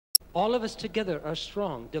all of us together are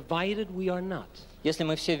strong. Divided we are not. Если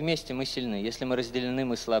мы все вместе, мы сильны. Если мы разделены,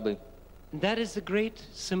 мы слабы. That is the great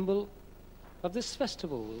symbol of this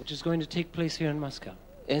festival, which is going to take place here in Moscow.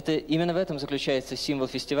 Это именно в этом заключается символ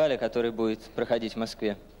фестиваля, который будет проходить в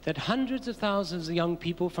Москве. That hundreds of thousands of young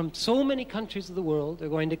people from so many countries of the world are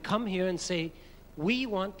going to come here and say, we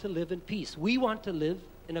want to live in peace. We want to live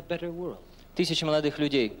in a better world. Тысячи молодых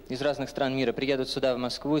людей из разных стран мира приедут сюда, в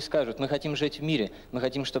Москву, и скажут, мы хотим жить в мире, мы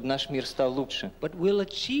хотим, чтобы наш мир стал лучше. But we'll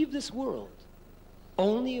achieve this world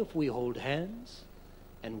only if we hold hands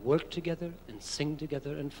and work together and sing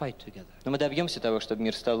together and fight together. Но мы добьемся того, чтобы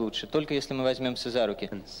мир стал лучше, только если мы возьмемся за руки.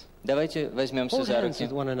 Давайте возьмемся за руки.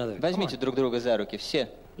 Возьмите друг друга за руки, все.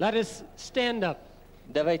 Let us stand up.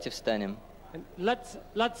 Давайте встанем. And let's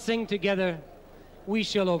sing together. We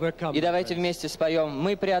shall overcome. И давайте вместе споем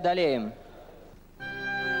 «Мы преодолеем».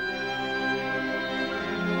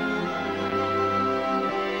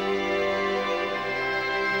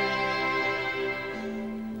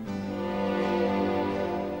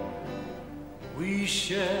 We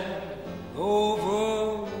shall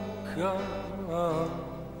overcome.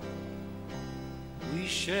 We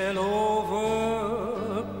shall overcome.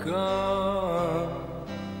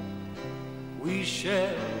 We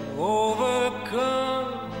shall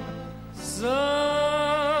overcome someday.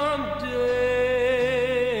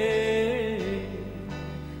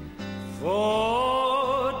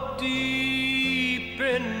 For deep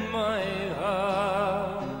in my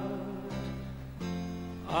heart,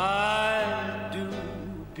 I do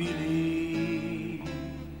believe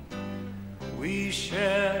we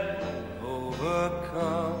shall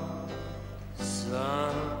overcome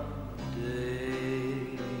someday.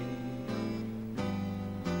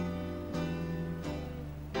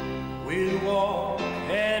 We'll walk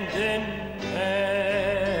hand in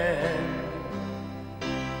hand.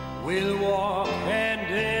 We'll walk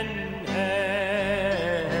hand in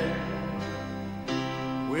hand.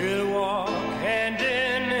 We'll walk hand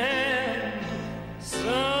in hand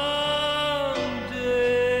someday.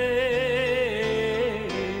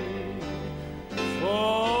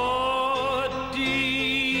 For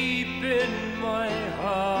deep in my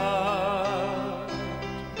heart,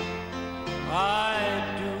 I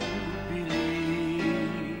do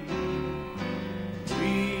believe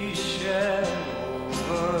we shall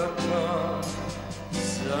overcome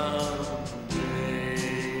someday.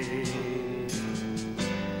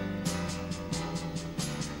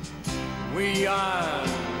 We are